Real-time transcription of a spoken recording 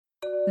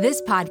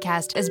This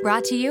podcast is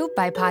brought to you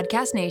by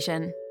Podcast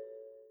Nation.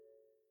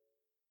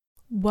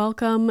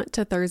 Welcome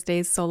to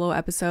Thursday's solo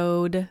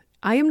episode.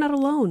 I am not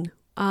alone.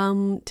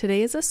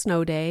 Today is a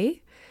snow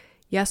day.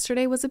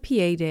 Yesterday was a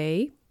PA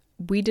day.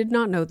 We did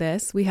not know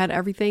this. We had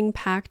everything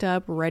packed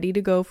up, ready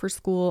to go for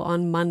school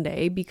on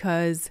Monday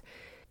because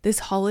this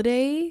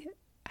holiday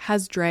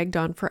has dragged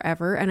on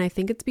forever. And I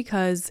think it's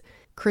because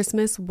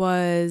Christmas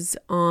was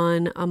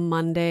on a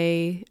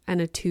Monday and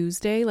a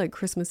Tuesday, like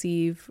Christmas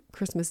Eve,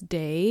 Christmas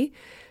Day.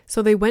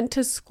 So they went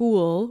to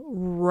school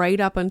right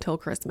up until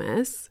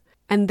Christmas.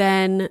 And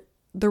then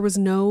there was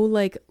no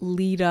like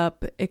lead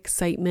up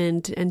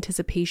excitement,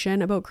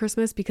 anticipation about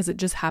Christmas because it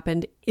just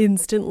happened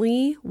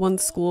instantly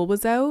once school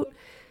was out.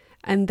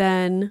 And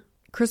then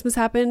Christmas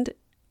happened.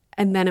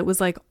 And then it was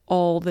like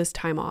all this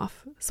time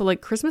off. So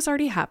like Christmas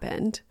already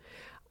happened.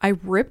 I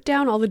ripped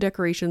down all the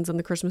decorations on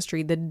the Christmas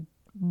tree the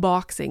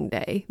Boxing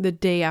Day, the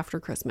day after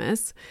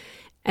Christmas.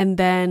 And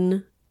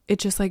then it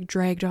just like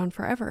dragged on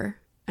forever.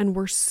 And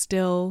we're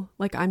still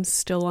like, I'm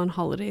still on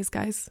holidays,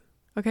 guys.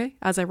 Okay.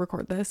 As I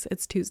record this,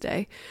 it's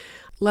Tuesday.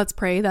 Let's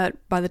pray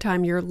that by the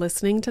time you're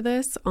listening to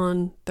this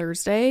on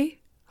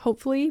Thursday,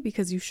 hopefully,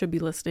 because you should be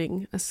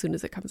listening as soon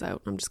as it comes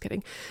out. I'm just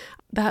kidding.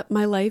 That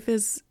my life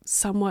is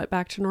somewhat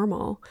back to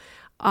normal.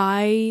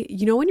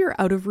 When you're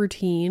out of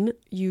routine,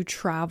 you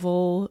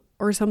travel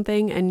or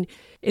something and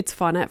it's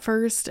fun at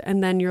first.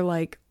 And then you're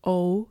like,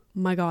 oh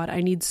my God,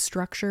 I need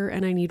structure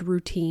and I need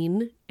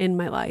routine in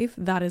my life.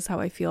 That is how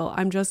I feel.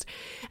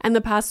 And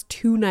the past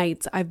 2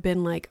 nights I've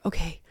been like,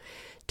 okay,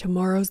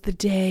 tomorrow's the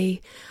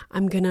day.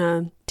 I'm going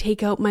to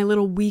take out my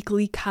little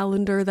weekly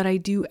calendar that I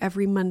do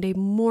every Monday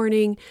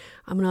morning.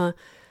 I'm going to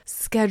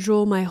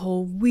schedule my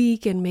whole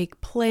week and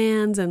make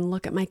plans and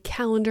look at my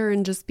calendar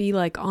and just be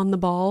like on the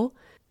ball.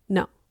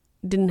 No,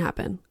 didn't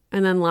happen.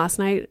 And then last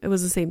night, it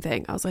was the same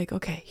thing. I was like,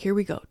 okay, here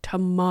we go.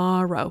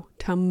 Tomorrow.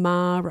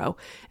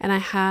 And I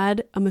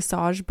had a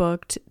massage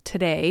booked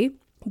today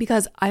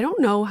because I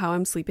don't know how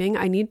I'm sleeping.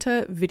 I need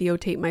to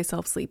videotape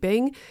myself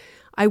sleeping.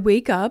 I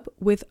wake up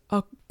with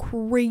a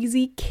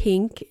crazy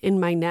kink in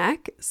my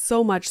neck,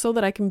 so much so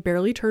that I can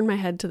barely turn my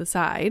head to the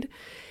side.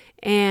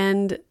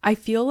 And I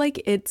feel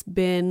like it's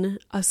been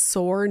a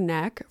sore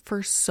neck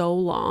for so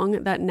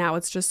long that now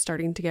it's just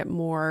starting to get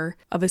more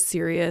of a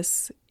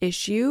serious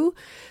issue.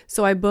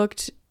 So I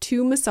booked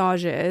 2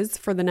 massages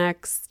for the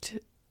next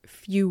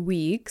few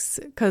weeks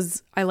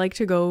because I like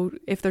to go,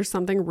 if there's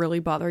something really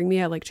bothering me,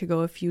 I like to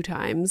go a few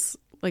times,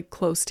 like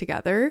close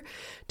together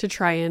to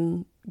try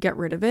and get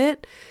rid of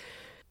it.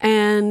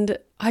 And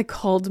I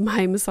called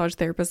my massage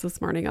therapist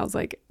this morning. I was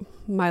like,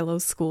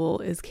 Milo's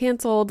school is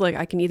canceled. Like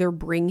I can either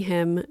bring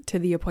him to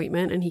the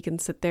appointment and he can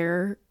sit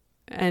there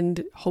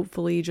and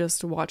hopefully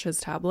just watch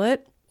his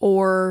tablet,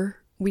 or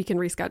we can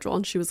reschedule.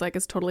 And she was like,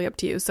 it's totally up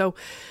to you. So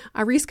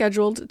I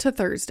rescheduled to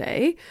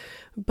Thursday.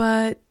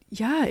 But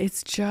yeah,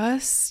 it's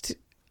just,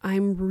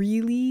 I'm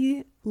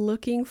really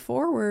looking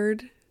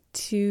forward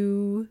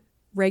to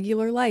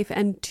regular life.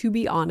 And to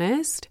be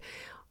honest,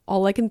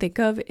 all I can think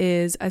of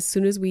is as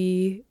soon as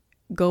we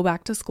go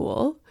back to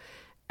school,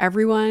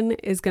 everyone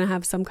is going to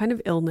have some kind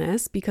of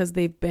illness because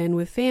they've been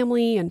with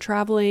family and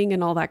traveling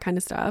and all that kind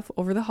of stuff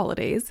over the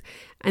holidays.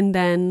 And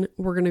then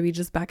we're going to be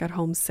just back at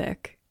home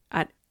sick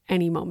at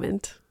any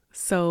moment.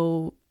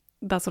 So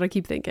that's what I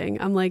keep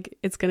thinking. I'm like,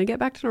 it's going to get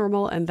back to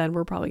normal and then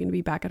we're probably going to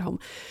be back at home.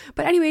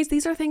 But anyways,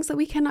 these are things that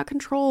we cannot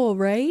control,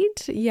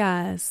 right?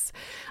 Yes.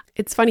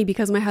 It's funny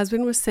because my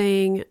husband was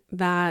saying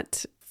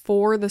that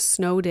for the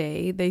snow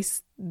day,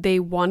 they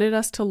wanted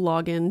us to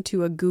log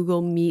into a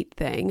Google Meet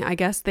thing. I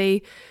guess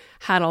they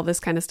had all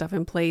this kind of stuff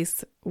in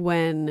place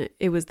when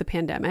it was the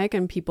pandemic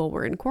and people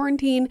were in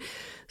quarantine.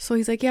 So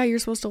he's like, yeah, you're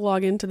supposed to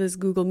log into this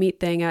Google Meet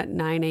thing at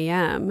 9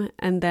 a.m.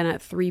 and then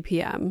at 3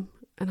 p.m.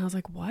 And I was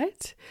like,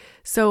 what?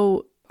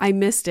 So I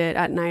missed it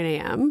at 9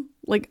 a.m.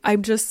 Like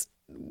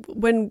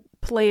when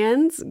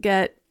plans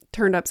get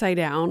turned upside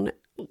down,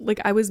 like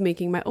I was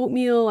making my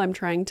oatmeal. I'm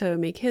trying to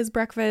make his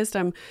breakfast.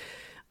 I'm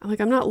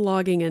not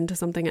logging into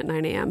something at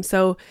 9 a.m.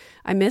 So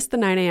I missed the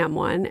 9 a.m.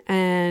 one.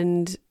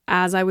 And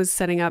as I was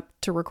setting up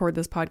to record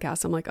this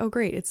podcast, I'm like, oh,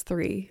 great, it's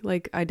 3.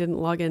 Like I didn't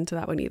log into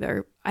that one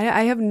either.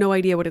 I have no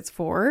idea what it's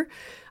for.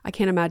 I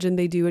can't imagine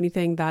they do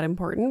anything that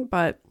important,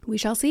 but we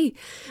shall see.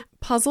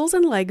 Puzzles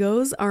and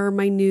Legos are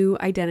my new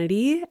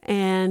identity,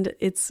 and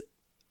it's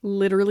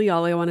literally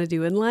all I want to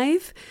do in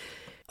life.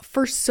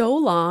 For so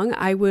long,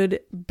 I would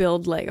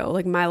build Lego.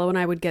 Like Milo and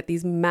I would get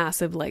these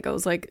massive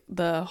Legos, like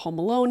the Home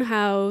Alone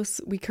house.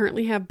 We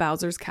currently have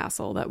Bowser's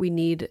Castle that we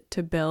need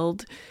to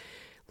build.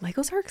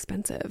 Legos are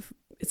expensive.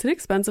 It's an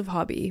expensive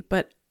hobby,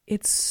 but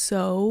it's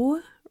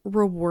so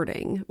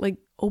rewarding. Like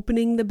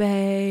opening the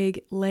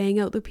bag, laying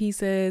out the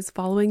pieces,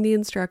 following the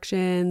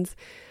instructions,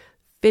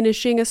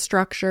 finishing a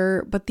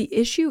structure. But the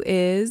issue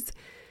is,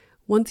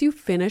 once you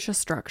finish a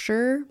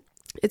structure,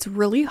 it's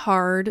really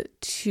hard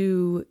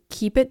to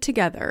keep it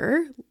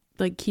together,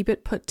 like keep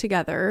it put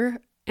together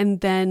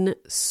and then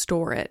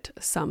store it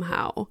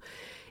somehow.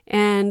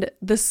 And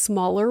the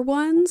smaller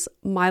ones,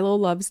 Milo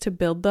loves to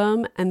build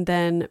them and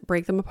then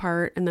break them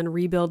apart and then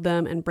rebuild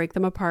them and break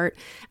them apart.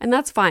 And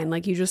that's fine.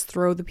 Like you just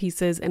throw the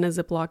pieces in a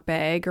Ziploc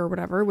bag or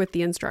whatever with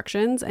the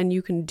instructions and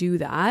you can do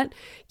that.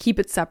 Keep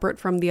it separate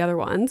from the other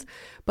ones.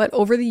 But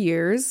over the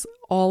years,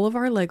 all of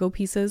our Lego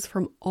pieces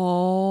from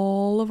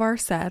all of our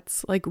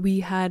sets, like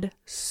we had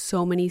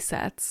so many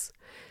sets,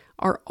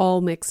 are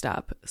all mixed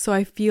up. So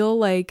I feel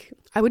like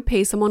I would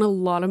pay someone a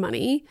lot of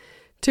money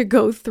to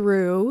go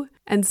through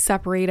and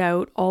separate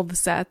out all the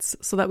sets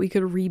so that we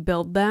could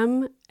rebuild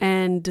them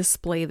and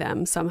display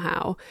them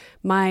somehow.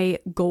 My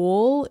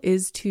goal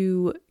is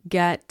to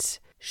get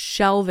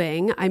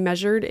shelving. I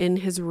measured in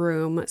his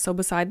room. So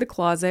beside the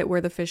closet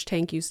where the fish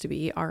tank used to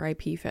be,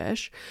 RIP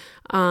fish,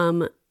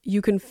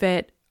 you can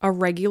fit a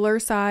regular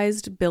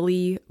sized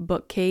Billy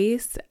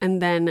bookcase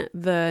and then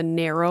the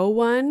narrow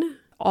one,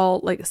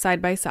 all like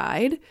side by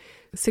side,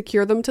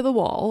 secure them to the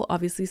wall,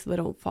 obviously, so they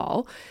don't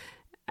fall.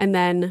 And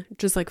then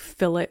just like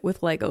fill it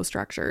with Lego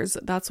structures.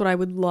 That's what I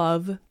would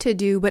love to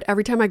do. But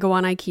every time I go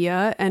on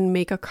IKEA and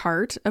make a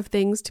cart of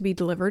things to be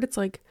delivered, it's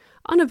like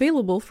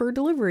unavailable for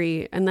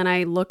delivery. And then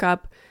I look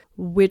up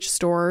which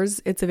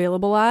stores it's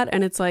available at.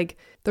 And it's like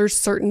there's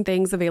certain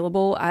things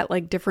available at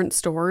like different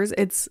stores.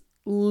 It's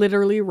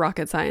literally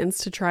rocket science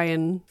to try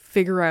and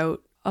figure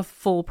out a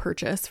full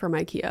purchase from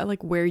IKEA,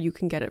 like where you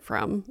can get it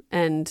from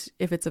and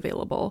if it's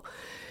available.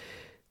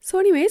 So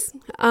anyways,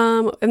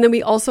 and then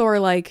we also are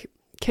like,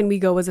 can we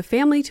go as a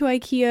family to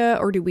IKEA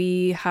or do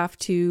we have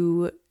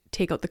to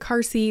take out the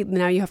car seat?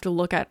 Now you have to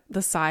look at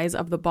the size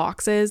of the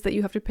boxes that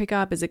you have to pick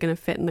up. Is it going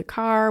to fit in the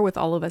car with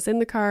all of us in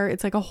the car?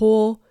 It's like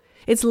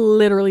it's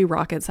literally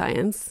rocket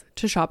science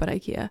to shop at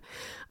IKEA.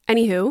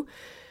 Anywho,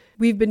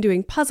 we've been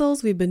doing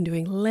puzzles. We've been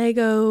doing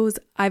Legos.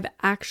 I've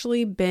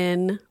actually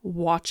been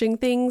watching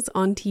things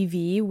on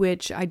TV,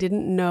 which I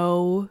didn't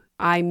know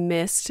I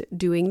missed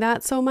doing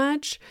that so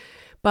much.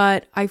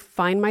 But I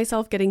find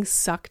myself getting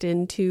sucked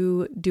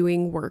into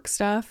doing work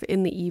stuff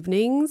in the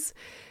evenings.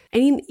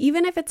 And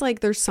even if it's like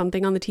there's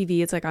something on the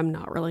TV, it's like I'm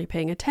not really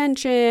paying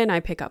attention. I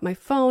pick up my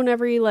phone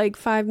every like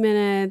 5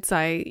 minutes.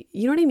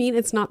 You know what I mean?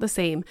 It's not the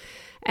same.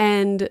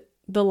 And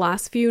the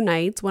last few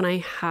nights when I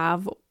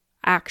have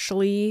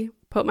actually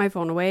put my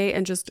phone away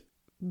and just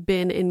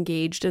been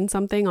engaged in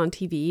something on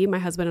TV, my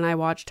husband and I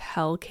watched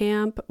Hell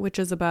Camp, which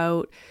is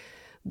about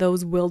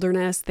those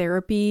wilderness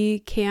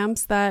therapy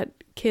camps that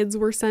kids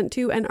were sent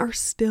to and are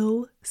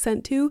still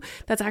sent to.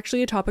 That's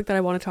actually a topic that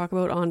I want to talk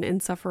about on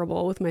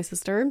Insufferable with my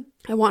sister.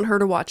 I want her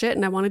to watch it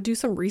and I want to do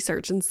some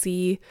research and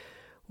see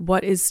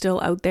what is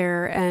still out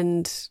there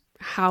and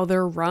how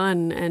they're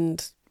run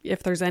and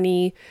if there's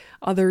any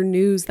other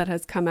news that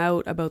has come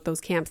out about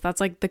those camps.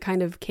 That's like the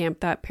kind of camp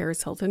that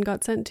Paris Hilton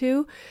got sent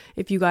to.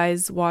 If you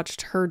guys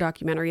watched her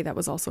documentary, that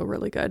was also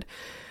really good.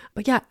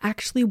 But yeah,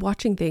 actually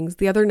watching things.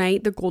 The other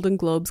night, the Golden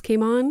Globes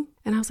came on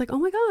and I was like, oh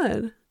my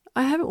God,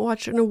 I haven't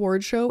watched an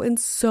award show in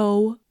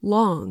so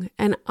long.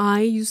 And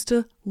I used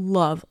to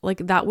love,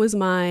 that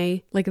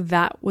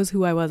was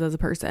who I was as a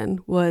person,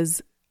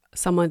 was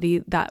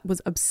somebody that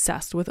was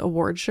obsessed with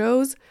award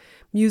shows,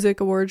 music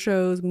award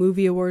shows,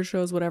 movie award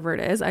shows, whatever it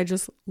is. I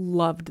just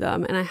loved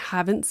them. And I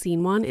haven't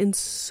seen one in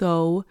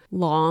so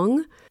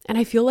long. And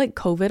I feel like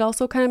COVID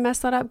also kind of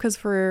messed that up because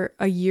for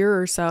a year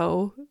or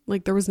so,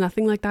 there was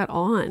nothing like that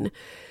on.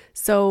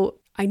 So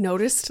I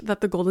noticed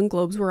that the Golden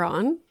Globes were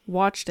on,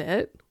 watched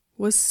it,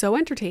 was so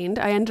entertained.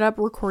 I ended up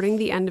recording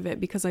the end of it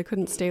because I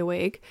couldn't stay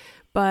awake,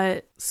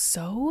 but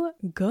so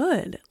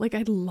good.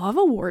 I love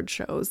award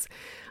shows.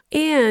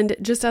 And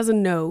just as a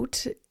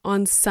note,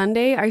 on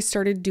Sunday, I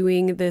started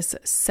doing this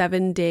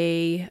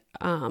 7-day,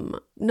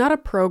 not a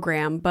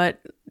program, but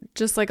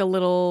just a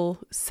little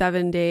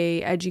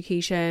 7-day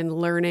education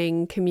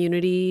learning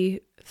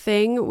community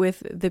thing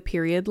with the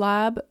Period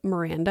Lab,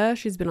 Miranda.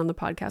 She's been on the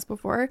podcast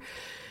before.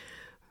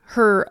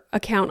 Her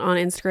account on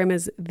Instagram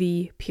is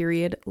the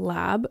Period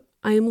Lab.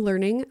 I am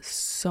learning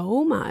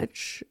so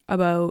much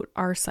about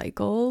our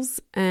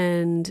cycles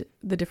and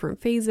the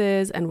different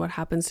phases and what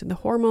happens to the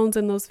hormones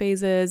in those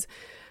phases,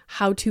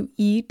 how to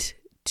eat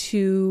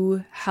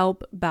to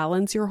help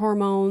balance your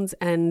hormones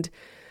and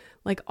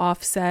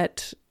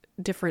offset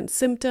different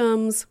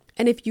symptoms.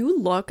 And if you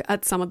look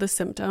at some of the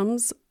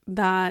symptoms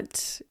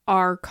that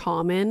are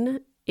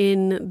common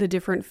in the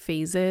different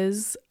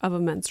phases of a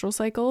menstrual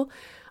cycle,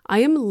 I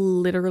am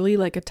literally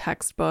a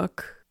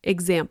textbook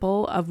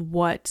example of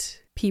what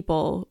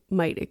people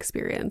might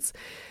experience.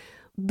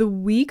 The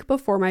week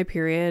before my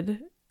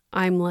period,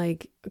 I'm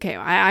like, okay,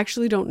 I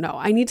actually don't know.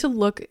 I need to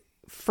look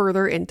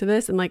further into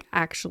this and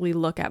actually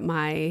look at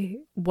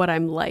what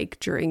I'm like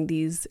during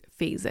these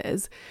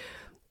phases.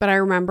 But I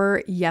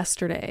remember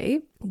yesterday,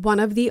 one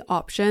of the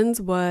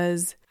options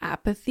was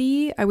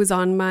apathy. I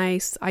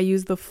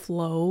used the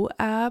Flow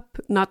app,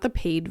 not the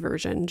paid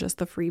version, just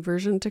the free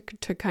version to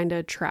kind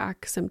of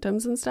track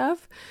symptoms and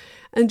stuff.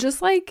 And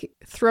just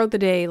throughout the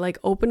day,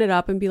 open it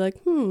up and be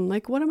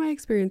what am I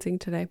experiencing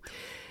today?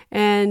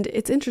 And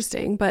it's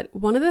interesting. But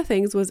one of the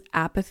things was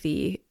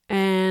apathy.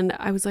 And And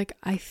I was like,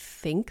 I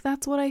think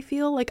that's what I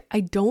feel. Like,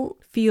 I don't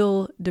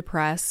feel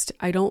depressed.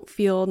 I don't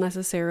feel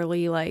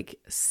necessarily like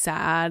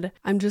sad.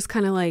 I'm just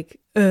kind of like,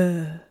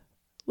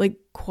 like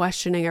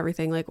questioning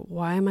everything. Like,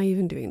 why am I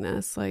even doing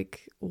this?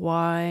 Like,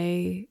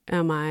 why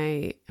am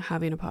I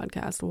having a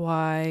podcast?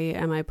 Why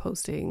am I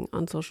posting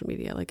on social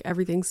media? Like,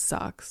 everything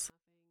sucks.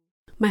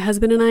 My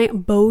husband and I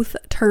both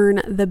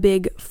turn the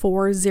big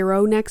 40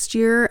 next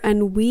year,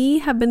 and we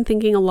have been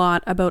thinking a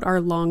lot about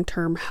our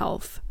long-term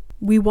health.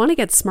 We want to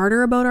get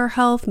smarter about our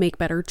health, make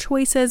better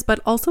choices, but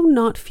also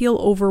not feel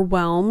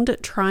overwhelmed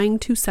trying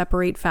to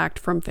separate fact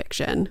from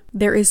fiction.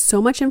 There is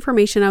so much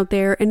information out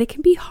there, and it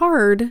can be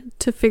hard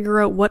to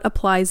figure out what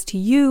applies to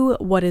you,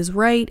 what is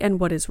right, and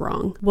what is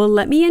wrong. Well,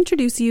 let me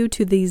introduce you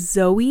to the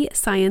Zoe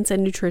Science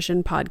and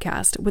Nutrition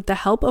podcast. With the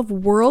help of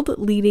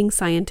world-leading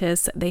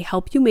scientists, they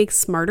help you make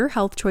smarter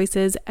health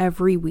choices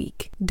every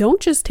week.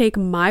 Don't just take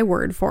my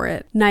word for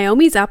it.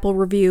 Naomi's Apple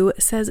review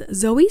says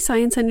Zoe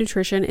Science and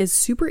Nutrition is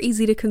super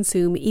easy to consume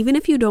even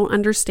if you don't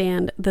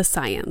understand the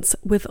science,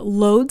 with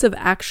loads of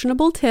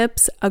actionable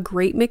tips, a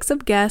great mix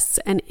of guests,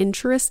 and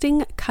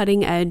interesting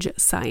cutting-edge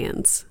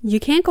science.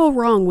 You can't go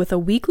wrong with a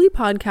weekly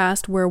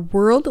podcast where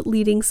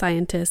world-leading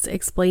scientists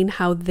explain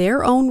how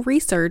their own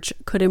research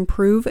could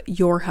improve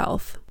your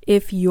health.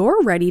 If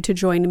you're ready to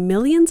join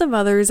millions of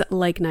others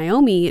like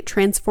Naomi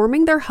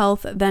transforming their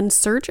health, then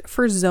search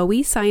for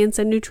Zoe Science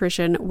and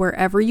Nutrition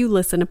wherever you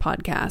listen to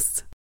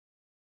podcasts.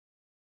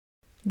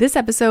 This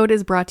episode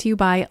is brought to you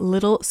by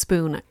Little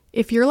Spoon.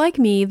 If you're like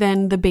me,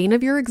 then the bane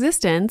of your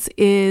existence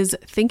is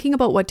thinking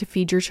about what to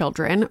feed your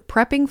children,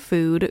 prepping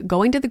food,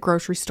 going to the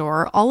grocery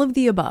store, all of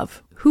the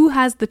above. Who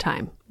has the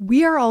time?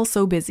 We are all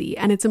so busy,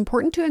 and it's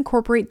important to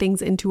incorporate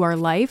things into our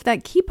life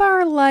that keep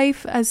our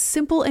life as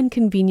simple and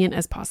convenient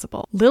as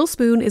possible. Little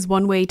Spoon is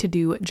one way to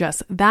do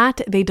just that.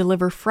 They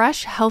deliver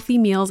fresh, healthy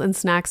meals and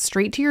snacks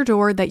straight to your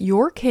door that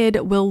your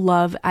kid will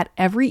love at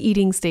every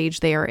eating stage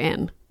they are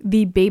in.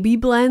 The baby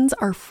blends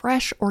are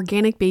fresh,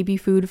 organic baby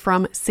food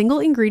from single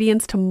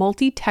ingredients to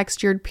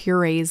multi-textured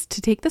purees to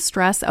take the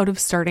stress out of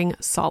starting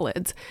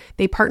solids.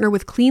 They partner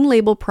with Clean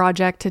Label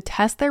Project to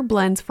test their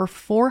blends for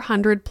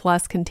 400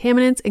 plus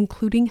contaminants,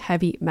 including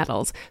heavy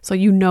metals, so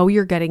you know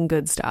you're getting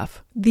good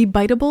stuff. The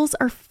Biteables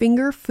are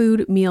finger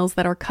food meals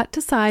that are cut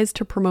to size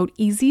to promote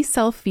easy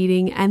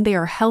self-feeding, and they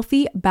are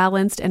healthy,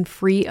 balanced, and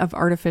free of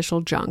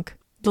artificial junk.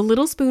 The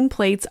Little Spoon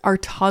plates are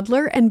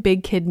toddler and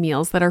big kid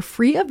meals that are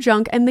free of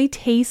junk, and they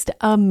taste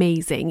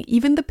amazing.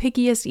 Even the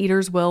pickiest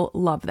eaters will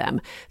love them.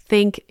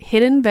 Think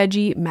hidden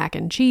veggie mac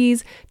and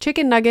cheese,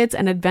 chicken nuggets,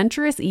 and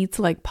adventurous eats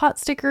like pot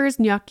stickers,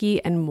 gnocchi,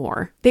 and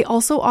more. They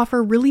also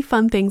offer really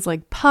fun things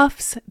like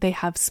puffs. They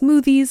have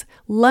smoothies,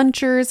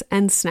 lunchers,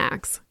 and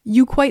snacks.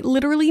 You quite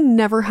literally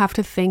never have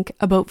to think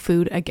about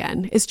food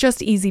again. It's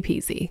just easy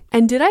peasy.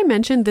 And did I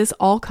mention this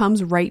all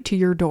comes right to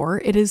your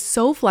door? It is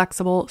so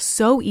flexible,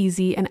 so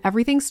easy, and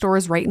everything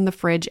stores right in the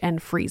fridge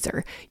and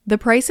freezer. The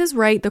price is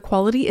right, the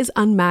quality is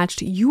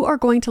unmatched. You are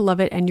going to love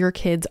it, and your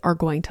kids are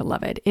going to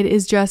love it. It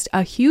is just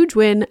a huge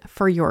win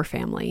for your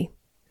family.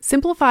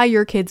 Simplify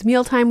your kids'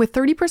 mealtime with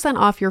 30%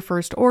 off your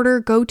first order.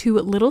 Go to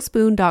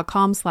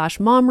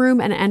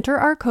littlespoon.com/momroom and enter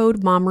our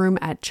code momroom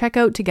at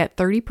checkout to get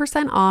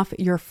 30% off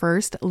your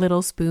first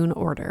Little Spoon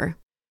order.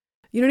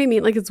 You know what I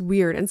mean? Like, it's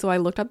weird. And so I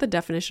looked up the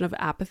definition of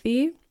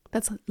apathy.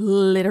 That's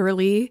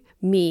literally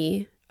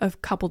me a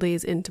couple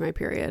days into my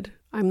period.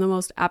 I'm the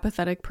most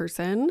apathetic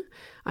person.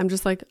 I'm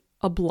just like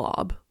a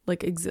blob,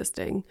 like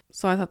existing.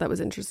 So I thought that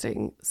was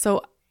interesting.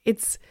 So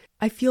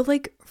I feel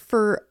like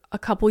for a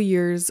couple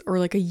years, or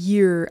like a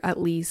year at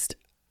least,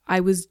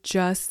 I was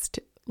just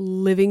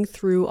living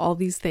through all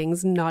these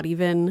things, not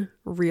even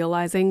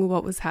realizing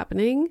what was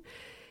happening.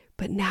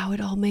 But now it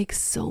all makes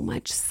so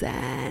much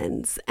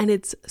sense. And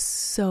it's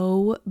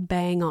so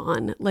bang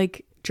on.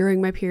 Like,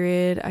 during my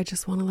period, I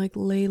just want to like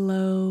lay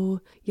low.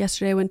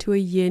 Yesterday I went to a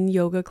yin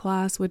yoga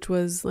class, which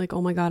was like,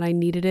 oh my God, I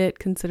needed it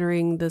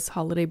considering this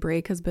holiday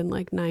break has been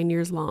like 9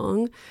 years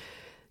long.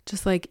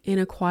 Just like in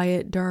a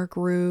quiet, dark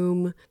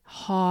room,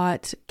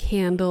 hot,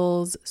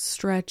 candles,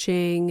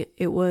 stretching.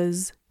 It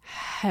was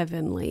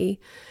heavenly.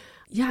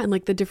 Yeah, and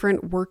like the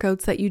different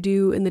workouts that you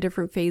do in the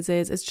different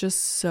phases, it's just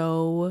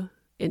so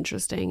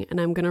interesting. And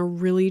I'm going to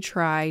really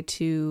try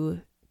to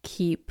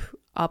keep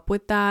up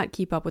with that,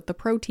 keep up with the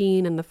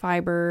protein and the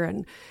fiber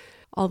and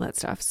all that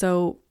stuff.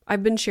 So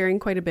I've been sharing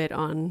quite a bit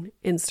on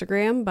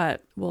Instagram,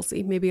 but we'll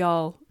see. Maybe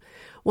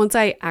once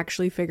I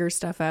actually figure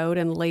stuff out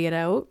and lay it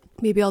out,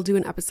 maybe I'll do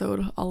an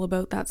episode all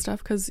about that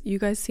stuff because you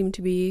guys seem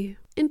to be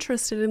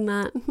interested in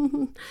that.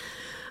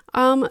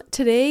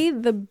 Today,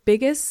 the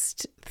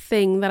biggest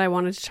thing that I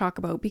wanted to talk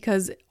about,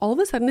 because all of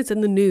a sudden it's in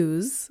the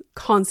news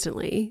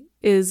constantly,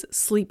 is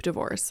sleep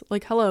divorce.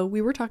 Like, hello,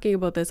 we were talking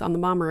about this on the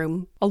Mom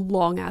Room a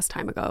long ass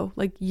time ago,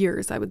 like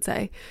years, I would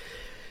say.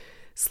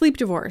 Sleep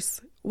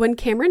divorce. When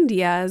Cameron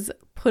Diaz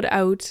put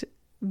out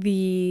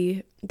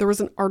there was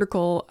an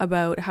article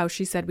about how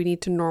she said we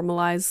need to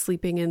normalize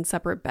sleeping in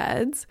separate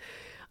beds.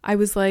 I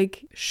was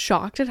like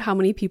shocked at how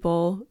many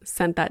people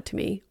sent that to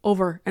me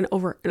over and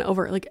over and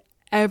over. Like,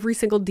 every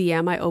single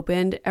DM I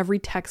opened, every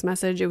text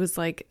message, it was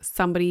like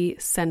somebody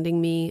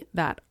sending me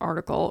that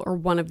article or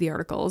one of the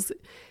articles.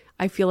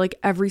 I feel like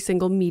every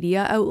single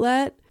media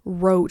outlet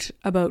wrote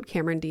about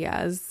Cameron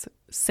Diaz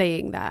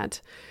saying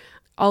that.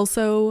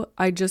 Also,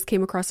 I just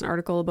came across an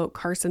article about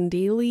Carson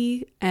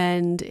Daly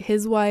and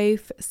his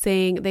wife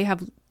saying they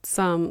have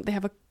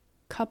a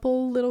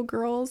couple little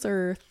girls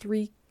or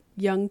 3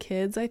 young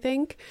kids, I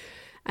think.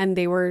 And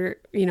they were,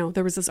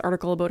 there was this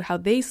article about how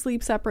they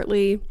sleep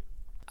separately.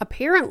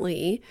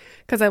 Apparently,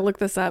 because I looked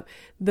this up,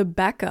 the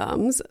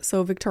Beckhams,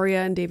 so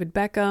Victoria and David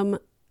Beckham,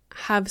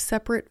 have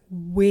separate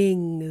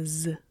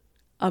wings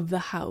of the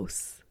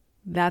house.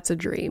 That's a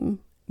dream.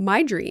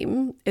 My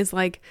dream is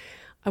like,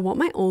 I want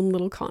my own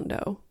little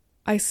condo.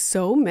 I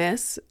so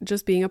miss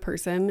just being a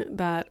person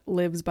that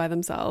lives by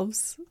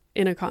themselves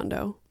in a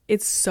condo.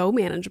 It's so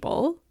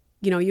manageable.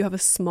 You have a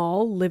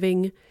small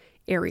living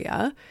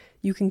area.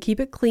 You can keep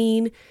it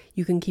clean.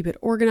 You can keep it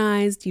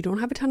organized. You don't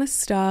have a ton of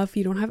stuff.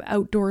 You don't have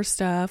outdoor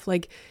stuff.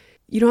 Like,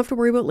 you don't have to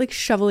worry about like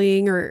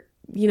shoveling or,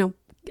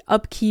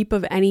 upkeep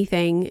of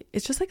anything.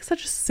 It's just like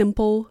such a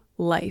simple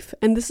life.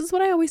 And this is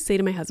what I always say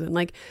to my husband.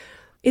 Like,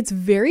 it's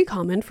very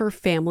common for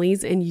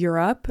families in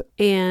Europe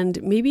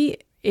and maybe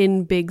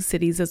in big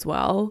cities as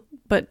well.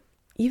 But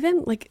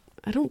even like,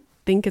 I don't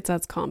think it's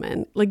as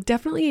common. Like,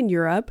 definitely in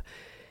Europe,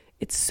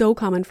 it's so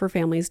common for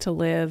families to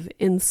live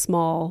in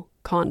small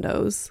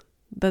condos.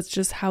 That's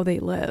just how they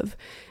live.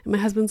 And my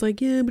husband's like,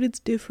 yeah, but it's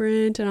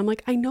different. And I'm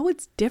like, I know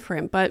it's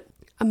different, but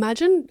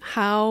imagine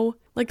how,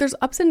 like, there's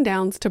ups and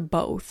downs to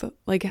both.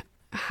 Like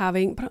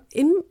but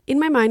in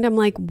my mind, I'm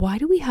like, why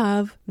do we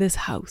have this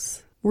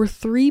house? We're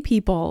 3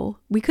 people.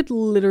 We could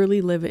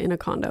literally live in a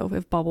condo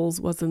if Bubbles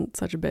wasn't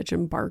such a bitch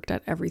and barked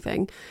at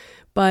everything.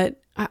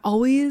 But I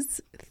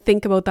always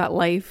think about that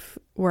life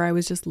where I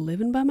was just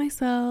living by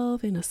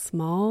myself in a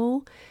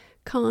small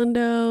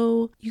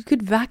condo. You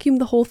could vacuum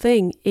the whole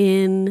thing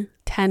in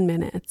 10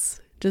 minutes.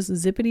 Just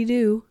zippity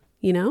doo,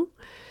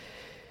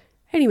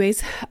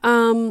 Anyways,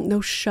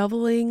 no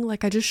shoveling.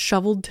 Like, I just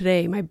shoveled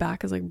today. My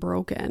back is like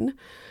broken.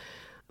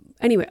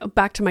 Anyway,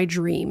 back to my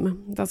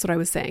dream. That's what I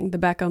was saying. The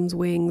Beckham's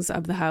wings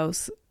of the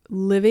house,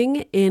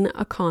 living in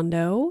a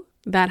condo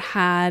that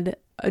had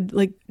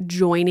like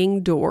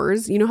joining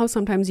doors. You know how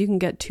sometimes you can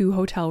get 2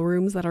 hotel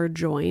rooms that are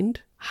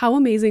joined? How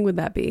amazing would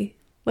that be?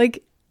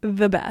 Like,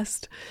 the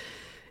best.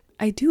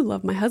 I do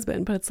love my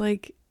husband, but it's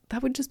like,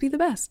 that would just be the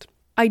best.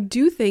 I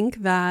do think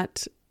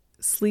that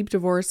sleep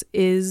divorce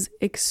is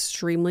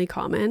extremely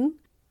common.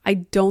 I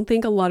don't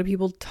think a lot of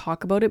people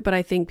talk about it, but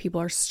I think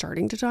people are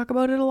starting to talk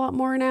about it a lot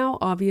more now,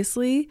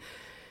 obviously,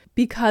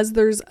 because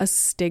there's a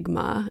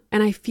stigma.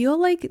 And I feel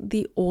like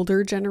the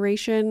older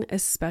generation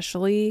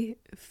especially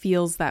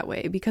feels that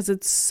way because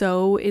it's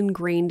so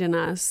ingrained in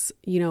us.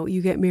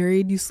 You get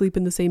married, you sleep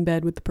in the same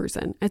bed with the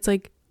person. It's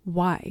like,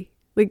 why?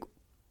 Like,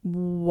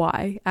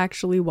 why?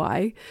 Actually,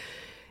 why?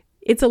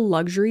 It's a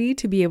luxury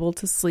to be able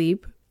to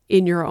sleep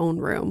in your own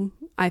room,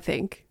 I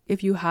think.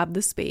 If you have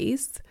the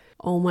space,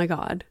 oh my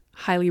God,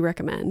 highly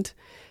recommend.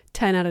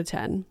 10 out of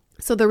 10.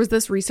 So there was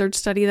this research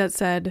study that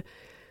said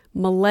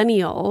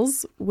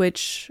millennials,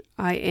 which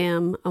I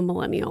am a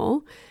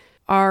millennial,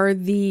 are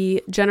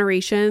the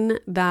generation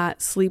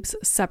that sleeps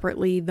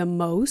separately the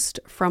most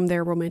from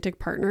their romantic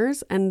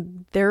partners.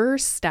 And their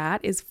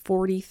stat is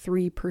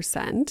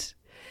 43%.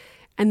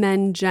 And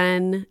then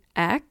Gen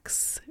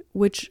X,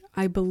 which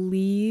I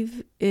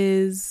believe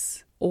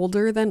is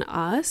older than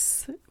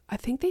us. I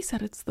think they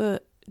said it's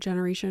the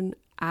generation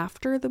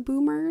after the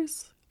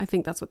boomers. I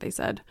think that's what they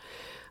said.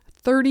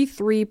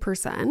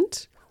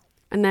 33%.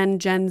 And then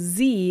Gen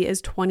Z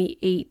is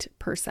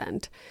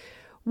 28%,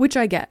 which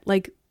I get.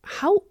 Like,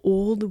 how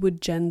old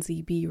would Gen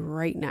Z be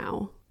right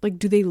now? Like,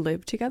 do they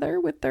live together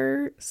with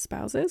their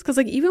spouses? Because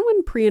like, even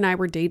when Pri and I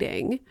were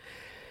dating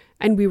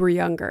and we were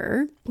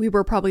younger, we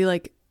were probably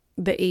like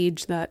the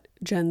age that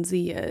Gen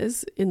Z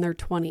is, in their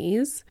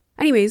 20s.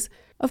 Anyways,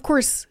 of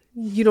course,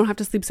 you don't have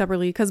to sleep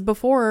separately because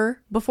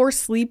before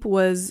sleep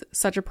was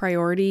such a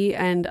priority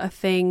and a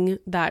thing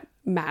that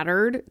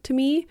mattered to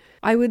me,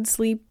 I would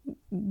sleep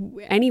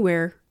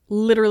anywhere,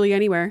 literally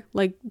anywhere.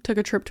 Like, took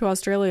a trip to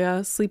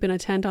Australia, sleep in a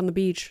tent on the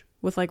beach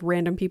with like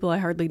random people I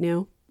hardly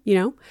knew.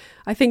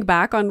 I think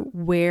back on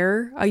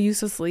where I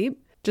used to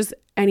sleep, just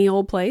any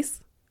old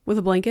place with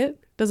a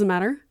blanket, doesn't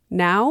matter.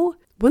 Now,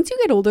 once you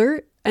get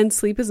older and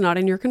sleep is not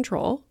in your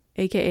control,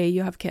 aka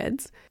you have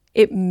kids,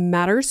 it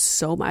matters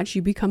so much.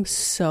 You become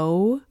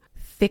so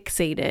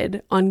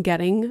fixated on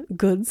getting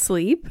good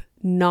sleep,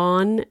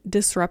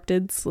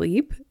 non-disrupted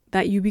sleep,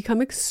 that you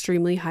become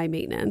extremely high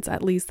maintenance.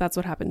 At least that's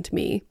what happened to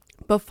me.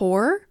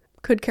 Before,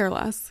 could care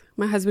less.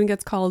 My husband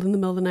gets called in the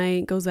middle of the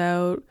night, goes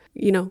out.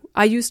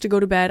 I used to go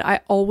to bed. I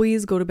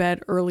always go to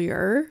bed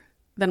earlier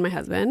than my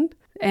husband.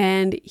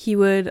 And he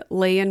would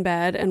lay in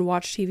bed and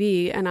watch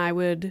TV, and I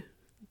would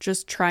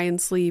just try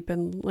and sleep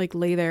and like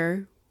lay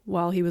there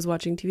while he was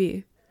watching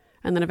TV.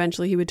 And then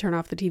eventually he would turn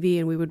off the TV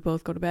and we would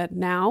both go to bed.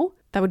 Now,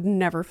 that would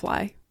never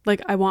fly.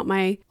 Like, I want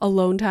my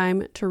alone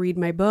time to read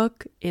my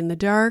book in the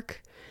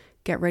dark,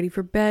 get ready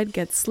for bed,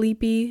 get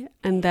sleepy,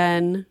 and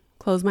then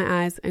close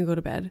my eyes and go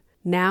to bed.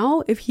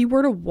 Now, if he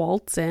were to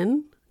waltz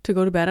in to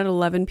go to bed at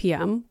 11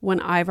 p.m. when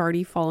I've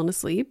already fallen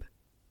asleep,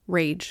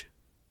 rage.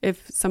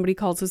 If somebody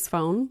calls his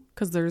phone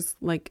because there's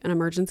like an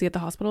emergency at the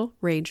hospital,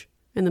 rage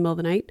in the middle of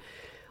the night.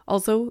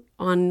 Also,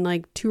 on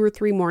like 2 or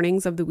 3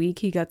 mornings of the week,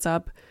 he gets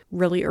up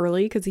really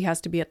early because he has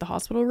to be at the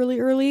hospital really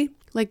early.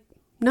 Like,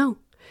 no.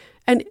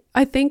 And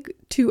I think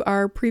to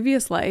our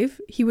previous life,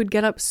 he would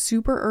get up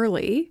super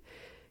early,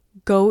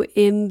 go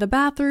in the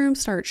bathroom,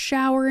 start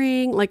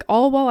showering, like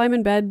all while I'm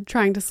in bed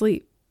trying to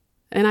sleep.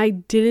 And I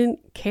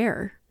didn't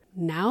care.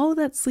 Now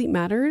that sleep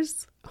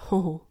matters,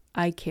 oh,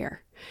 I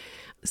care.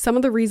 Some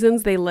of the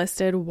reasons they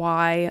listed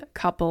why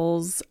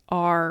couples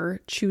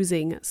are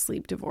choosing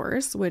sleep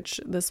divorce, which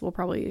this will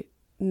probably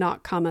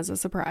not come as a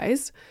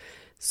surprise.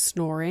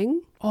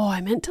 Snoring. Oh,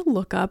 I meant to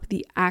look up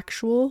the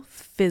actual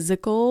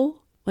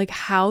physical, like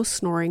how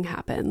snoring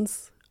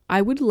happens.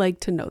 I would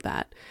like to know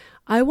that.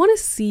 I want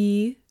to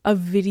see a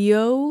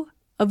video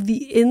of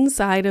the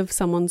inside of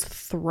someone's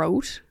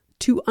throat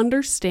to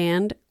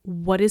understand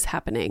what is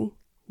happening.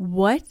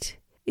 What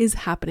is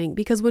happening?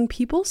 Because when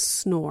people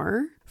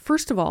snore,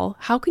 first of all,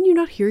 how can you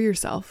not hear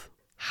yourself?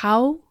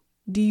 How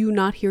do you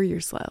not hear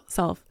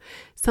yourself?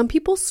 Some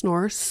people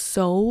snore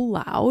so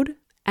loud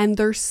and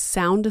they're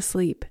sound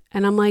asleep.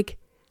 And I'm like,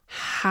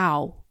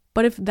 how?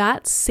 But if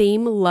that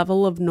same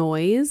level of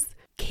noise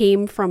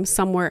came from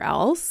somewhere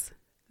else,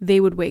 they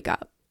would wake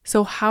up.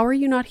 So how are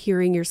you not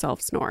hearing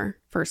yourself snore,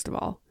 first of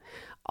all?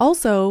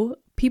 Also,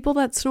 people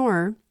that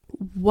snore,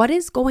 what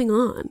is going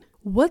on?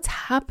 What's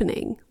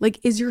happening? Like,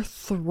 is your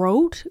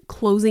throat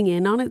closing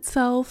in on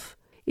itself?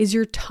 Is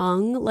your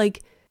tongue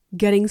like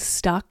getting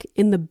stuck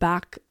in the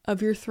back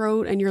of your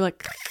throat and you're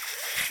like,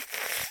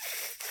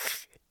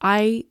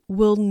 I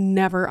will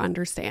never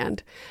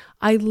understand.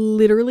 I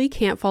literally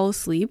can't fall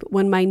asleep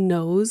when my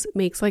nose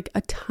makes like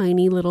a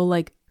tiny little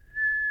like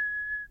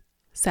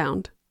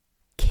sound.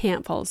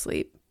 Can't fall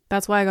asleep.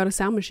 That's why I got a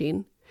sound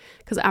machine.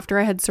 Because after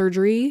I had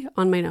surgery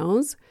on my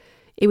nose,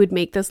 it would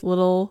make this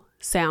little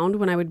sound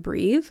when I would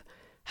breathe.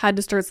 Had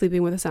to start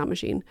sleeping with a sound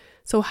machine.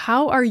 So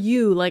how are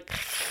you like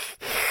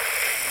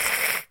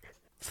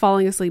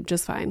falling asleep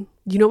just fine?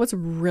 You know what's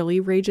really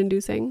rage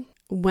inducing?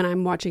 When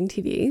I'm watching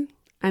TV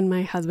and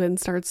my husband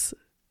starts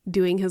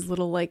doing his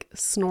little like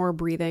snore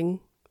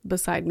breathing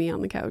beside me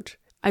on the couch.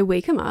 I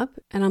wake him up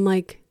and I'm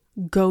like,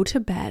 go to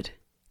bed.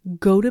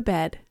 Go to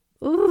bed.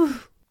 Ooh,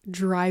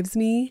 drives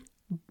me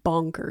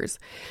bonkers.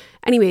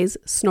 Anyways,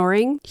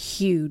 snoring,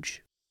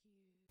 huge.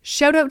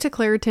 Shout out to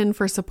Claritin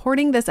for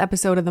supporting this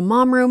episode of the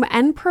Mom Room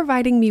and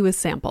providing me with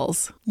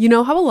samples. You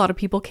know how a lot of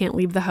people can't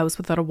leave the house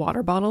without a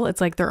water bottle? It's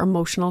like their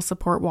emotional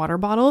support water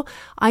bottle.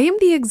 I am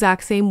the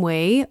exact same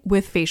way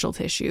with facial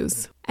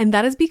tissues. And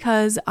that is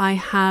because I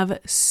have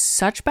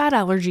such bad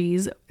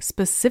allergies,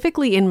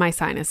 specifically in my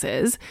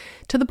sinuses,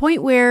 to the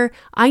point where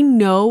I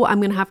know I'm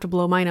going to have to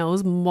blow my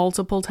nose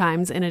multiple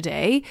times in a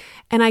day,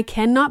 and I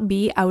cannot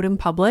be out in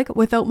public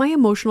without my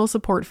emotional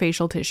support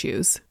facial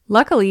tissues.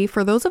 Luckily,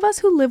 for those of us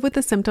who live with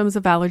the symptoms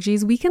of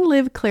allergies, we can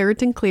live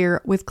Claritin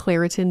Clear with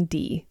Claritin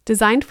D.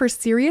 Designed for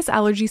serious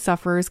allergy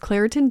sufferers,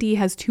 Claritin D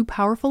has 2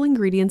 powerful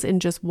ingredients in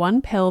just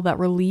 1 pill that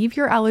relieve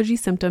your allergy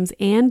symptoms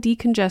and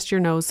decongest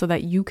your nose so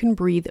that you can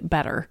breathe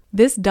better.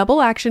 This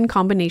double action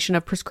combination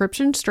of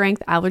prescription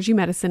strength allergy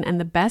medicine and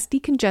the best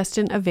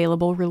decongestant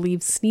available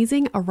relieves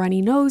sneezing, a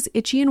runny nose,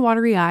 itchy and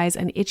watery eyes,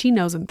 an itchy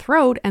nose and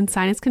throat, and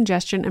sinus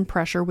congestion and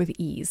pressure with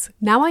ease.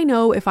 Now I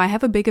know if I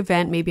have a big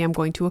event, maybe I'm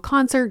going to a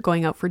concert,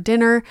 going out for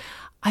dinner,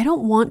 I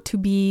don't want to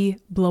be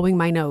blowing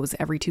my nose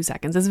every 2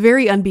 seconds. It's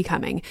very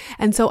unbecoming.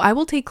 And so I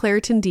will take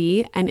Claritin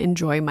D and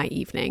enjoy my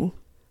evening.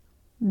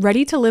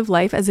 Ready to live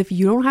life as if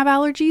you don't have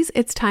allergies?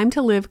 It's time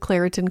to live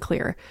Claritin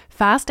Clear.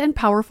 Fast and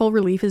powerful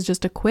relief is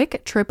just a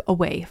quick trip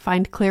away.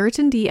 Find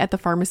Claritin D at the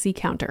pharmacy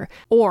counter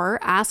or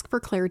ask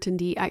for Claritin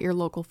D at your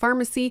local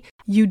pharmacy.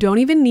 You don't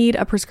even need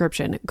a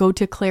prescription. Go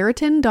to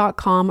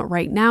Claritin.com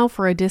right now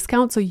for a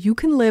discount so you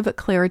can live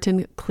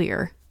Claritin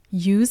Clear.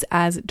 Use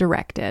as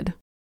directed.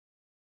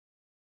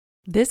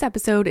 This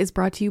episode is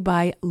brought to you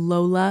by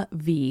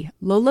LolaVie.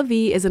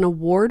 LolaVie is an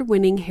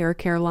award-winning hair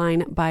care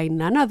line by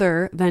none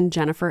other than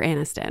Jennifer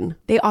Aniston.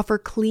 They offer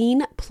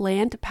clean,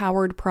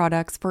 plant-powered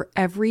products for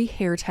every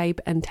hair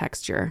type and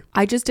texture.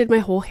 I just did my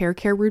whole hair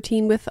care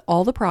routine with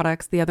all the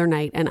products the other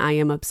night and I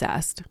am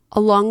obsessed.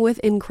 Along with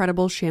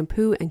incredible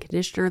shampoo and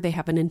conditioner, they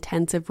have an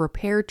intensive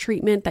repair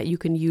treatment that you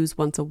can use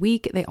once a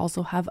week. They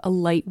also have a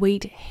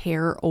lightweight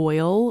hair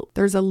oil.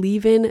 There's a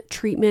leave-in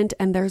treatment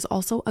and there's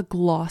also a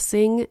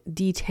glossing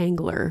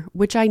detangler,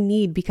 which I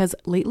need because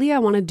lately I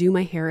want to do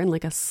my hair in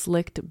like a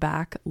slicked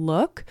back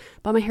look,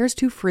 but my hair's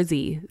too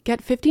frizzy.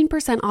 Get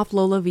 15% off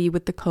LolaVie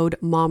with the code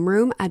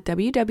MOMROOM at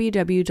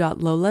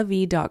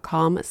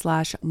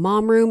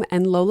www.lolavie.com/momroom,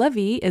 and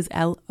LolaVie is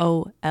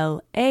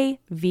LOLAVIE.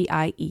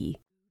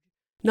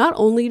 Not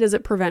only does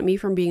it prevent me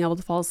from being able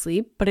to fall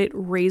asleep, but it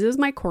raises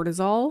my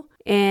cortisol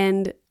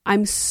and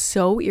I'm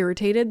so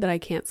irritated that I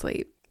can't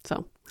sleep.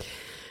 So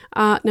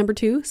Number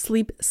 2,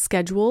 sleep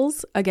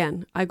schedules.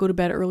 Again, I go to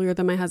bed earlier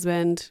than my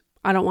husband.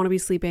 I don't want to be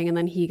sleeping, and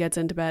then he gets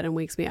into bed and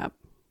wakes me up.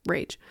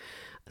 Rage.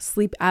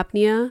 Sleep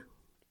apnea,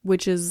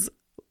 which is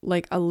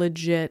like a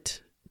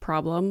legit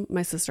problem.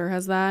 My sister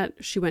has that.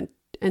 She went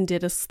and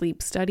did a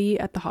sleep study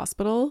at the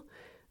hospital.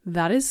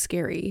 That is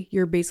scary.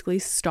 You're basically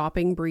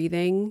stopping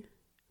breathing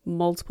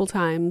multiple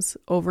times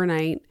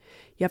overnight.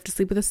 You have to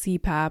sleep with a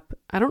CPAP.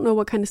 I don't know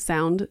what kind of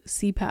sound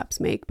CPAPs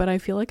make, but I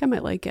feel like I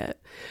might like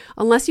it.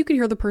 Unless you can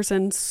hear the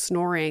person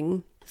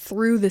snoring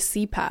through the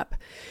CPAP.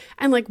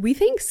 And like, we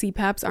think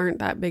CPAPs aren't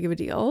that big of a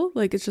deal.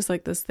 Like, it's just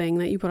like this thing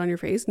that you put on your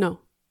face.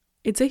 No,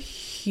 it's a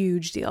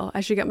huge deal.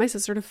 I should get my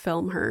sister to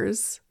film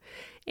hers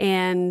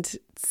and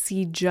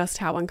see just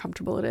how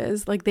uncomfortable it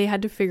is. Like, they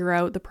had to figure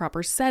out the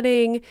proper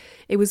setting.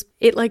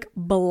 It like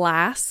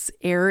blasts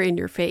air in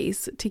your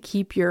face to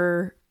keep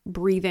your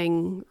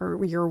breathing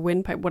or your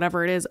windpipe,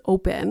 whatever it is,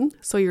 open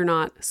so you're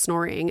not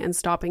snoring and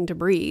stopping to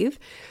breathe.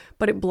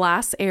 But it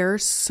blasts air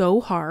so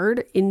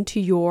hard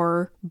into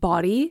your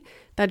body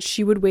that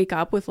she would wake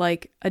up with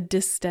like a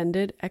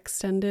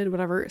extended,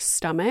 whatever,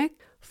 stomach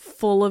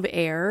full of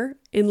air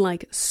in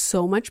like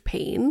so much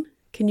pain.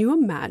 Can you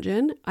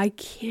imagine? I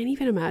can't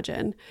even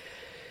imagine.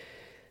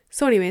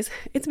 So anyways,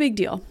 it's a big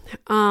deal.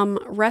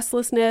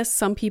 Restlessness.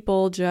 Some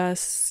people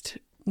just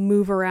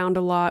move around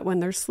a lot when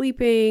they're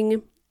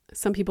sleeping.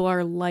 Some people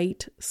are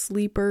light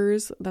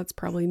sleepers. That's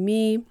probably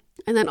me.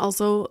 And then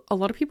also a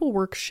lot of people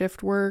work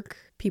shift work.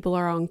 People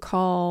are on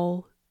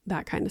call,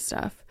 that kind of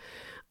stuff.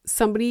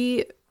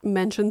 Somebody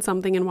mentioned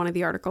something in one of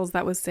the articles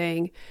that was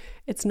saying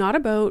it's not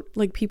about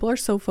like, people are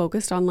so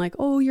focused on like,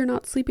 oh, you're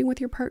not sleeping with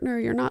your partner.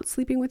 You're not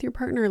sleeping with your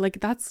partner. Like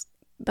that's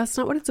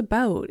not what it's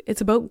about.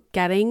 It's about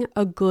getting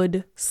a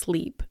good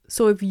sleep.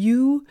 So if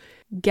you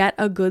get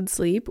a good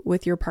sleep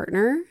with your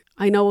partner,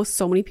 I know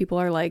so many people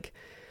are like,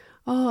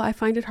 oh, I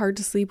find it hard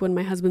to sleep when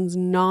my husband's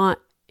not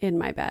in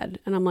my bed.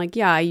 And I'm like,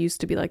 yeah, I used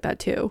to be like that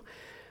too.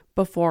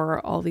 Before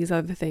all these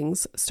other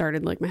things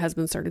started, like my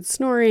husband started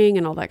snoring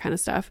and all that kind of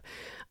stuff.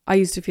 I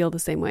used to feel the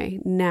same way.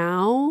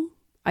 Now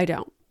I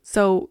don't.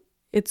 So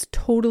it's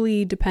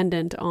totally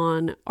dependent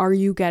on, are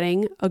you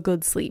getting a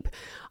good sleep?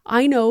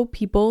 I know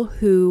people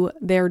who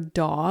their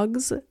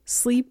dogs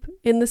sleep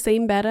in the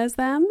same bed as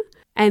them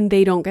and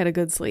they don't get a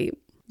good sleep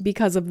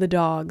because of the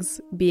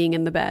dogs being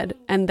in the bed.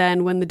 And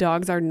then when the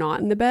dogs are not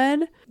in the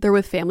bed, they're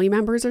with family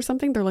members or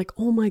something, they're like,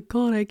 oh my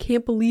God, I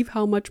can't believe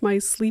how much my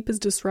sleep is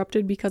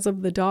disrupted because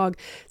of the dog.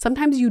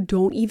 Sometimes you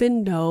don't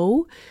even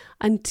know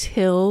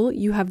until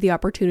you have the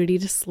opportunity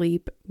to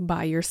sleep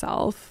by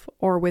yourself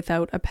or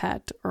without a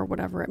pet or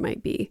whatever it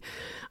might be.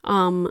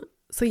 So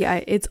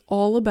yeah, it's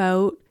all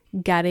about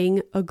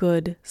getting a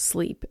good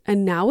sleep.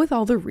 And now with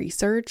all the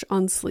research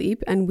on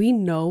sleep, and we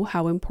know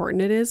how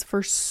important it is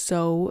for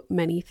so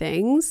many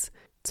things,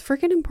 it's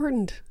freaking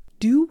important.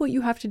 Do what you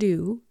have to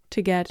do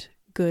to get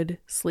good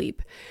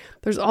sleep.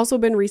 There's also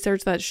been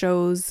research that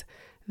shows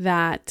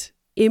that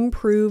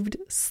improved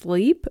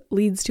sleep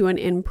leads to an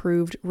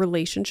improved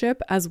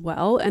relationship as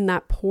well, and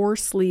that poor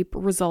sleep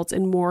results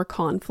in more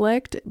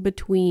conflict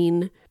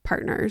between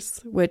partners,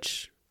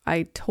 which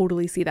I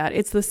totally see that.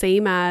 It's the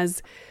same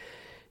as,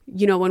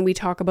 you know, when we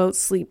talk about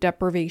sleep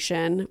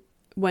deprivation,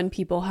 when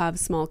people have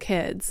small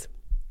kids,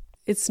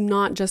 it's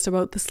not just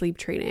about the sleep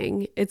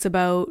training. It's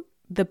about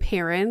the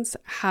parents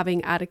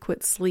having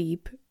adequate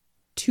sleep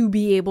to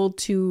be able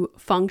to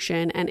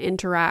function and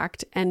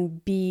interact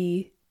and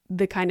be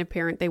the kind of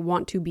parent they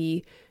want to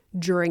be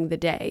during the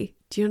day.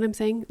 Do you know what I'm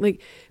saying?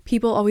 Like,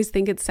 people always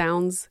think it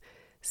sounds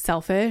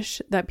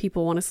selfish that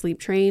people want to sleep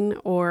train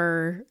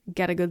or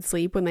get a good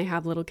sleep when they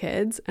have little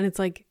kids. And it's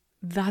like,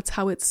 that's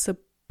how it's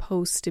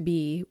supposed to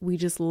be. We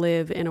just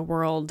live in a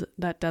world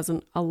that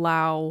doesn't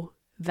allow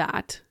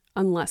that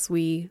unless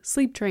we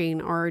sleep train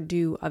or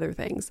do other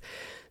things.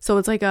 So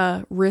it's like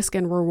a risk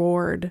and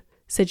reward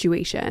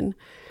situation.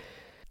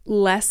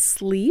 Less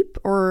sleep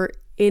or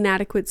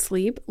inadequate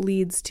sleep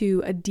leads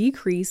to a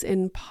decrease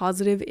in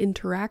positive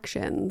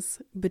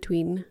interactions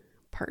between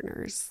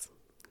partners.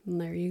 And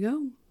there you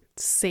go.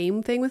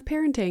 Same thing with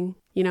parenting.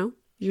 You know,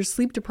 you're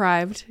sleep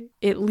deprived.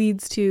 It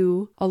leads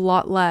to a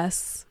lot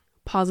less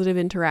positive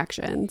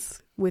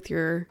interactions with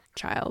your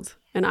child.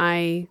 And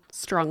I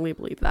strongly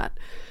believe that.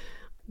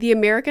 The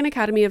American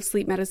Academy of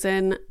Sleep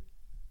Medicine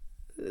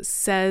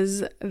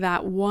says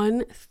that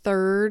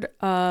 1/3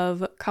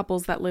 of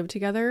couples that live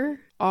together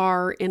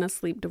are in a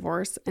sleep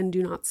divorce and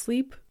do not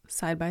sleep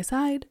side by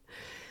side.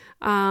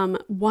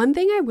 One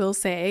thing I will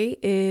say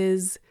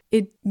is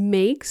it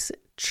makes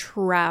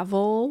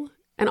travel,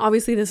 and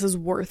obviously this is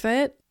worth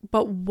it,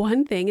 but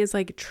one thing is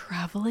like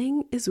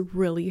traveling is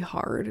really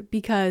hard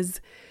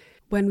because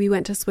when we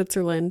went to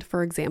Switzerland,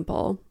 for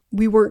example,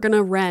 we weren't going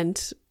to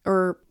rent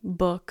or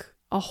book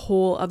a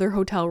whole other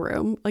hotel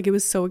room. Like, it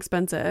was so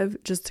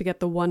expensive just to get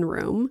the one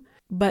room.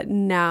 But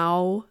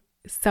now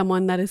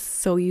someone that is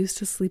so used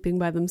to sleeping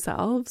by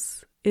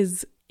themselves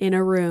is in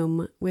a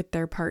room with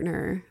their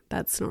partner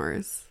that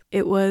snores.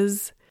 It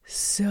was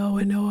so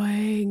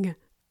annoying.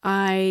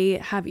 I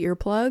have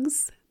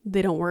earplugs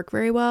They don't work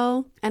very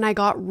well. And I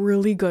got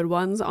really good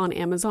ones on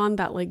Amazon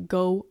that like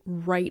go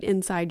right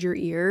inside your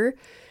ear.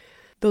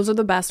 Those are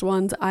the best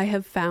ones I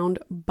have found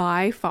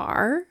by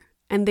far.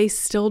 And they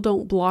still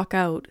don't block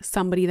out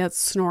somebody that's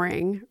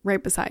snoring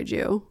right beside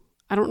you.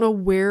 I don't know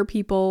where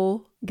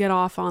people get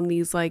off on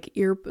these like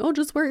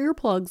just wear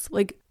earplugs.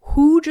 Like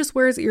who just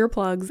wears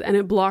earplugs and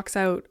it blocks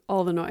out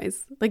all the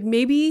noise? Like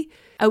maybe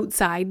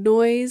outside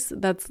noise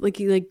that's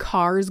like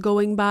cars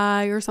going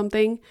by or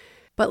something.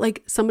 But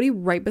like somebody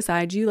right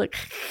beside you, like,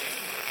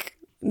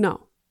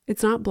 no,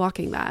 it's not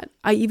blocking that.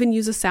 I even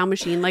use a sound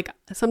machine. Like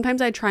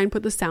sometimes I try and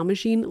put the sound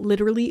machine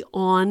literally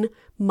on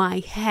my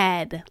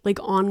head, like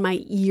on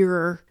my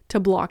ear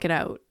to block it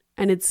out.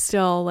 And it's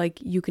still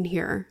like you can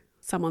hear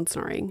someone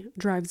snoring.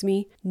 Drives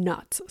me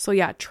nuts. So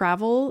yeah,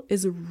 travel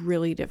is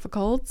really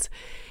difficult.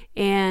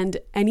 And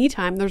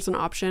anytime there's an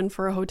option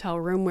for a hotel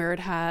room where it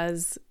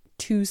has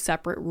 2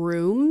 separate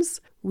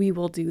rooms, we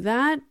will do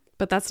that.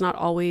 But that's not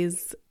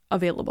always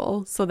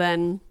available. So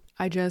then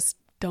I just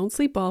don't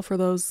sleep well for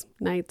those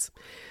nights.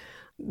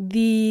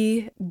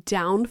 The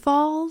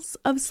downfalls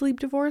of sleep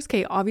divorce.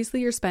 Okay,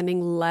 obviously you're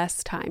spending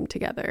less time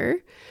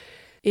together.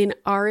 In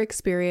our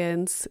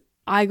experience,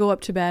 I go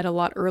up to bed a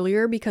lot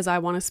earlier because I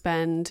want to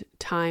spend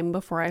time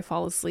before I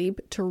fall asleep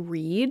to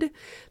read.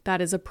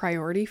 That is a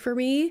priority for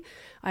me.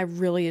 I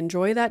really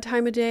enjoy that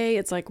time of day.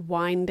 It's like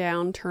wind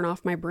down, turn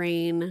off my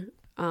brain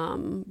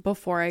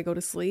before I go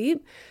to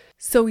sleep.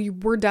 So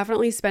we're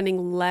definitely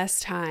spending less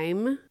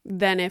time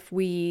than if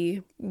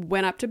we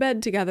went up to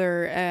bed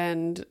together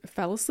and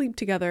fell asleep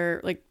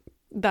together. Like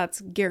that's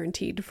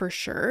guaranteed for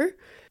sure.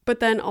 But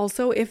then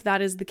also if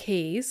that is the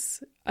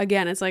case,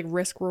 again, it's like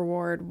risk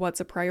reward. What's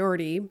a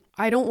priority?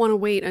 I don't want to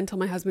wait until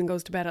my husband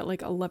goes to bed at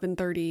like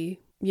 11:30.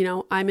 You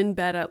know, I'm in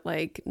bed at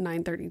like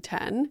 9:30,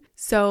 10.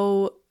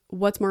 So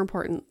what's more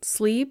important?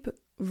 Sleep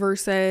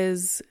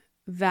versus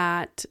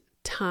that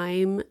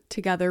time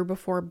together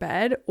before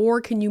bed, or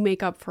can you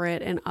make up for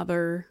it in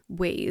other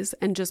ways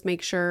and just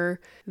make sure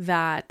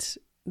that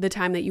the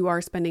time that you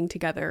are spending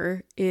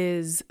together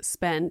is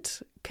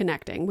spent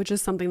connecting, which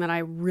is something that I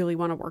really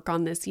want to work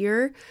on this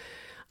year.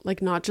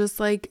 Like not just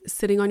like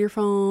sitting on your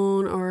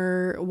phone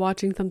or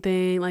watching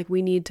something. Like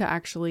we need to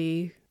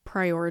actually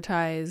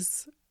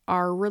prioritize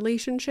our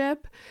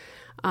relationship.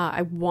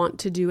 I want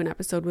to do an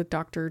episode with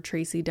Dr.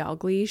 Tracy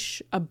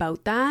Dalgleish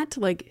about that,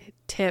 like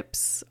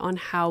tips on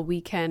how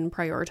we can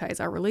prioritize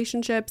our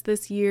relationships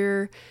this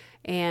year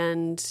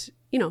and,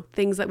 you know,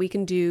 things that we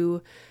can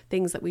do,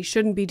 things that we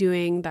shouldn't be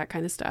doing, that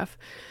kind of stuff.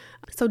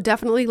 So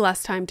definitely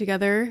less time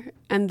together,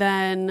 and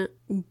then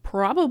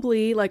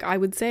probably, like I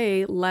would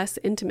say, less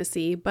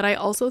intimacy. But I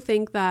also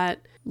think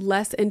that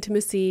less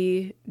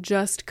intimacy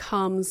just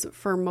comes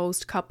for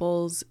most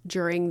couples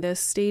during this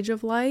stage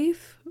of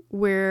life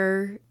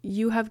where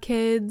you have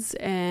kids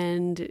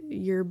and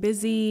you're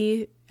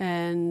busy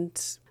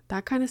and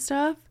that kind of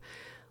stuff.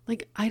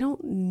 Like, I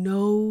don't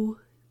know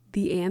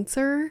the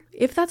answer.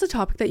 If that's a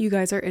topic that you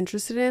guys are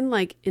interested in,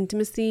 like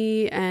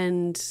intimacy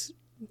and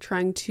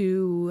trying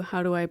to,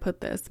 how do I put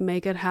this,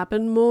 make it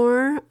happen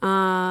more,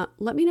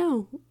 let me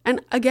know.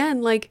 And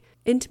again, like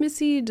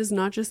intimacy does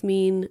not just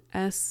mean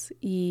sex.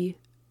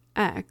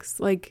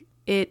 Like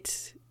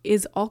it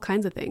is all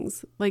kinds of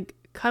things, like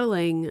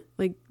cuddling,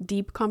 like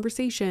deep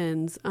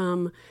conversations,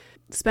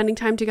 spending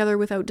time together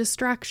without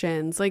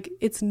distractions. Like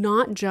it's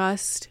not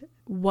just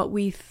what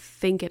we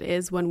think it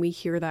is when we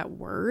hear that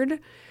word.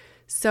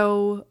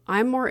 So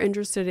I'm more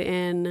interested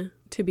in,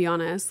 to be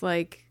honest,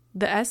 like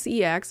the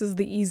sex is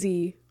the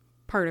easy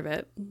part of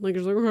it. Like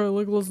it's like, okay,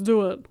 like let's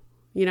do it.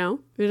 You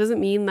know, it doesn't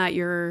mean that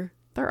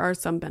there are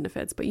some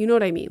benefits, but you know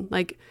what I mean?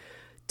 Like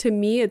to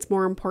me, it's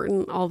more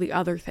important all the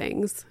other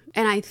things.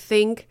 And I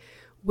think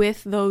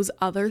with those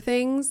other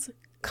things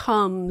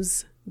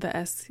comes the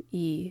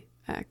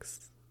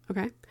sex.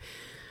 Okay.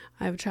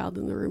 I have a child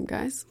in the room,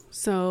 guys.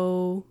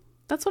 So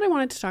that's what I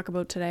wanted to talk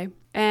about today.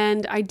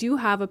 And I do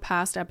have a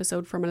past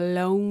episode from a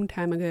long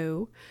time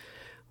ago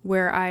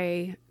where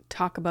I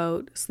talk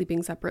about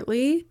sleeping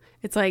separately.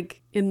 It's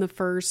like in the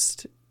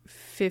first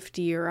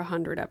 50 or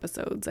 100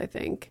 episodes, I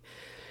think.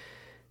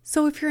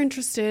 So if you're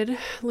interested,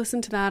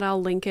 listen to that.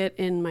 I'll link it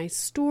in my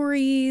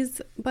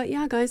stories. But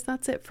yeah, guys,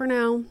 that's it for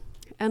now.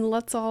 And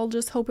let's all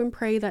just hope and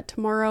pray that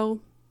tomorrow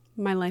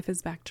my life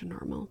is back to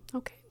normal.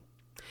 Okay.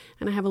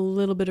 And I have a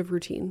little bit of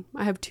routine.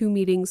 I have 2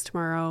 meetings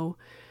tomorrow.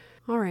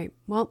 All right.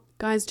 Well,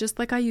 guys, just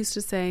like I used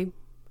to say,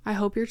 I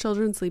hope your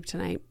children sleep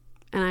tonight.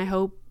 And I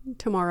hope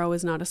tomorrow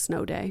is not a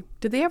snow day.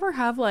 Did they ever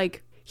have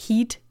like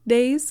heat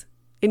days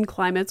in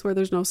climates where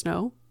there's no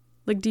snow?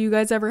 Like, do you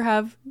guys ever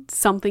have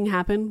something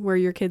happen where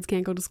your kids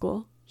can't go to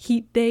school?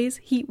 Heat days,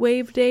 heat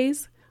wave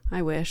days?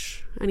 I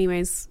wish.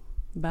 Anyways,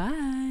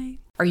 bye.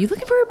 Are you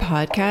looking for a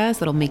podcast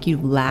that'll make you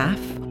laugh?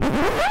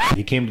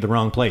 You came to the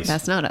wrong place.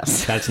 That's not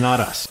us. That's not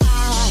us.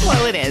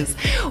 Well, it is.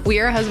 We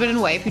are a husband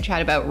and wife who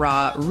chat about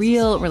raw,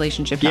 real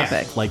relationship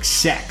topics. Like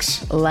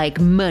sex. Like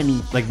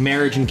money. Like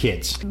marriage and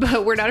kids.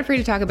 But we're not afraid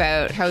to talk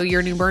about how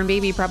your newborn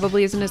baby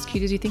probably isn't as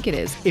cute as you think it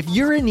is. If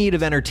you're in need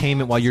of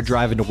entertainment while you're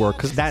driving to work,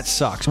 because that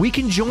sucks, we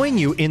can join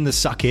you in the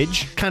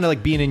suckage, kind of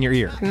like being in your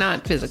ear.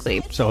 Not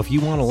physically. So if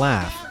you want to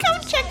laugh,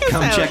 Come check us out.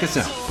 come check us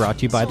out. Brought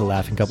to you by the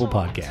Laughing Couple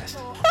Podcast.